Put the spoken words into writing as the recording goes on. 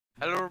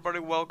Hello everybody,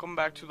 welcome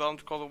back to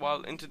theHunter Call the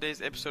Wild. In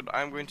today's episode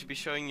I'm going to be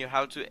showing you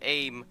how to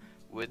aim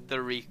with the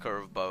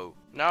Recurve bow.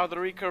 Now the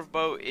Recurve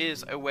bow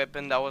is a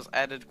weapon that was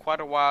added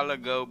quite a while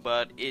ago,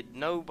 but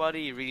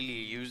nobody really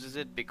uses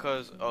it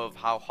because of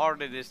how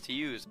hard it is to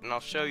use. And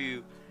I'll show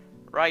you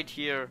right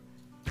here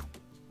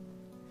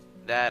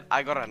that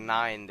I got a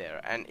 9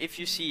 there. And if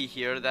you see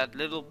here, that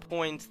little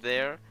point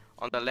there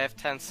on the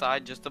left hand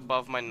side just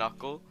above my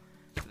knuckle,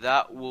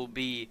 that will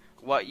be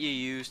what you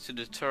use to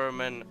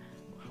determine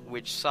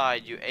which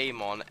side you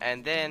aim on.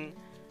 And then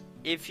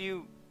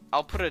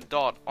I'll put a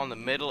dot on the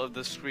middle of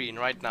the screen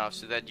right now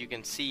so that you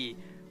can see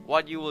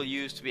what you will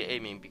use to be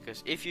aiming,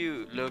 because if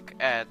you look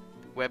at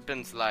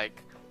weapons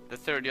like the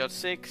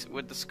 30-06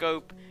 with the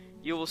scope,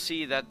 you will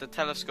see that the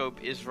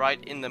telescope is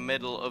right in the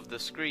middle of the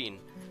screen.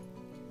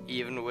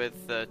 Even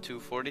with the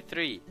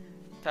 243,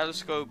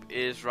 telescope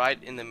is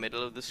right in the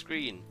middle of the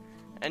screen.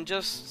 And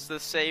just the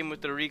same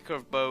with the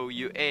Recurve bow,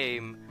 you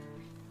aim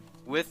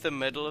with the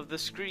middle of the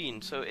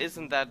screen. So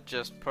isn't that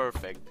just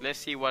perfect? Let's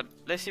see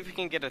if we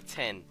can get a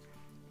 10.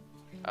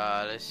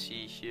 Let's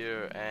see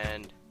here,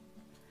 and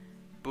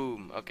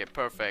boom. Okay,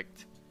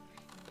 perfect.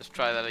 Let's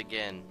try that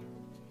again.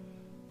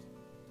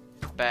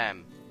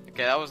 Bam.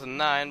 Okay, that was a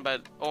 9,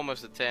 but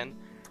almost a 10.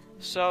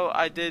 So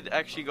I did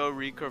actually go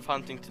recurve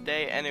hunting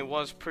today, and it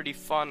was pretty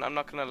fun. I'm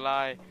not gonna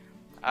lie.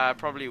 I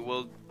probably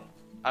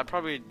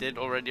did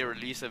already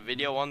release a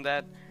video on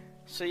that.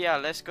 So yeah,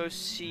 let's go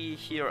see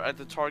here at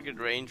the target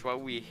range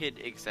what we hit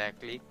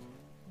exactly.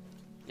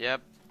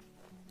 Yep.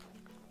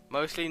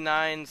 Mostly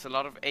 9s, a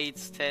lot of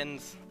 8s,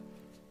 10s.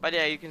 But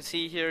yeah, you can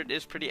see here it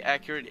is pretty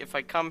accurate. If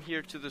I come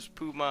here to this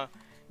Puma,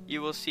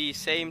 you will see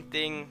same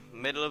thing,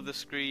 middle of the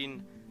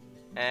screen,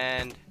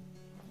 and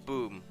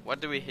boom.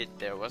 What do we hit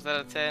there? Was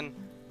that a 10?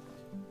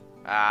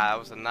 That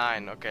was a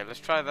 9. Okay, let's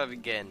try that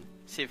again.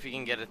 See if we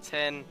can get a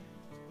 10.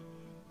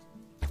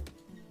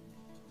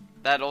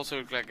 That also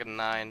looked like a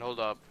 9. Hold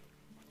up.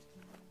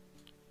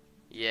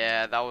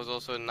 Yeah, that was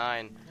also a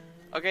 9.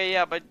 Okay,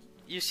 yeah, but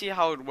you see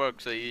how it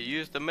works. So you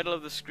use the middle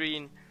of the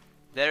screen.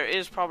 There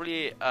is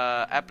probably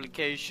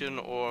application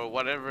or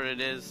whatever it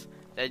is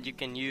that you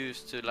can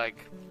use to like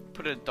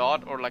put a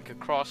dot or like a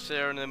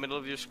crosshair in the middle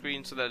of your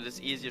screen so that it's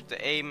easier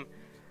to aim.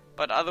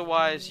 But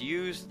otherwise,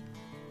 use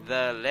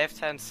the left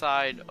hand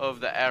side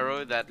of the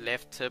arrow, that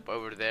left tip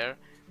over there,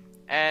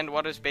 and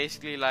what is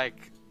basically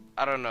like,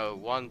 I don't know,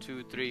 1,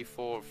 2, 3,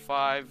 4,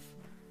 5,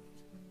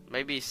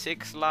 maybe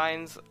 6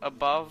 lines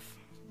above,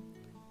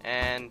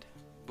 and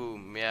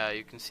boom. Yeah,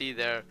 you can see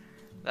there,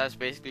 that's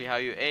basically how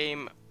you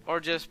aim.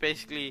 Or just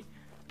basically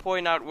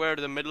point out where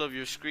the middle of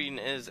your screen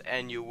is,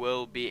 and you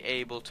will be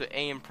able to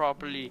aim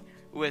properly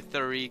with the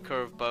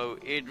Recurve bow.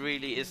 It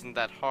really isn't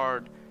that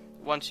hard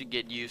once you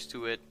get used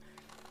to it.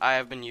 I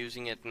have been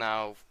using it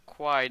now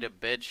quite a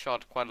bit,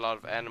 shot quite a lot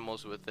of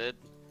animals with it.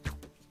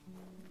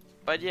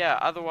 But yeah,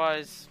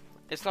 otherwise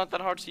it's not that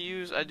hard to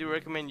use. I do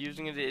recommend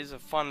using it. It is a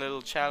fun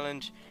little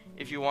challenge.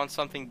 If you want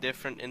something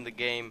different in the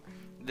game,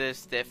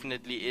 this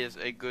definitely is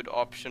a good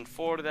option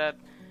for that.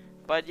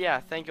 But yeah,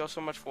 thank you all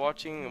so much for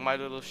watching my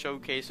little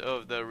showcase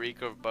of the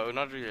Recurve bow.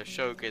 Not really a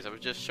showcase, I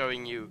was just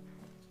showing you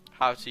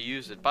how to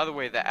use it. By the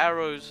way, the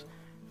arrows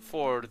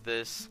for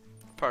this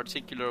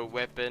particular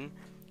weapon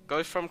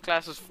goes from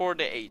classes 4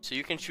 to 8, so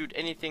you can shoot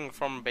anything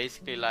from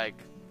basically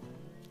like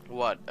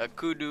what, a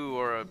kudu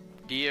or a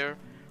deer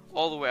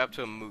all the way up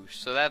to a moose.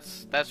 So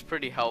that's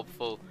pretty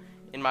helpful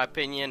in my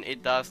opinion.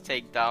 It does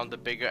take down the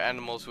bigger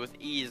animals with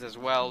ease as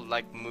well,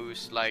 like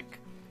moose, like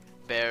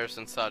bears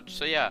and such.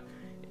 So yeah,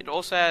 it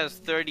also has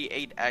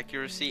 38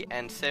 accuracy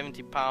and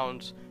 70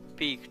 pounds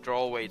peak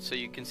draw weight. So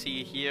you can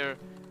see here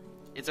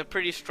it's a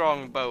pretty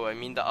strong bow. I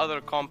mean, the other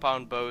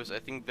compound bows, I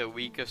think the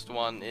weakest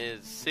one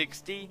is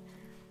 60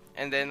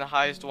 and then the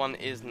highest one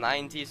is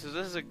 90, so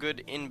this is a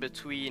good in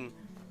between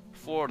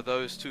for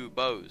those two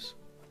bows.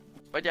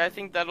 But yeah, I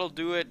think that'll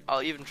do it.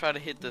 I'll even try to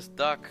hit this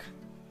duck.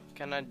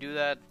 Can I do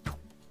that?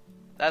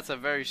 That's a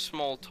very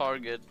small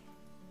target.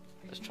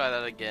 Let's try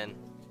that again.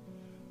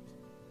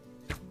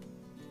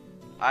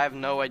 I have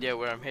no idea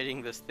where I'm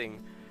hitting this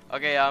thing.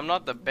 Okay, I'm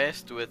not the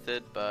best with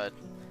it, but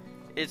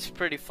it's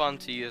pretty fun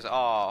to use.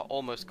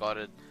 Almost got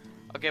it.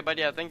 Okay, but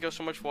yeah, thank you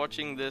so much for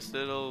watching this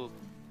little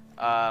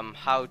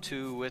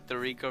how-to with the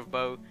Recurve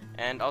bow,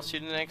 and I'll see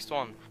you in the next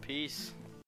one. Peace.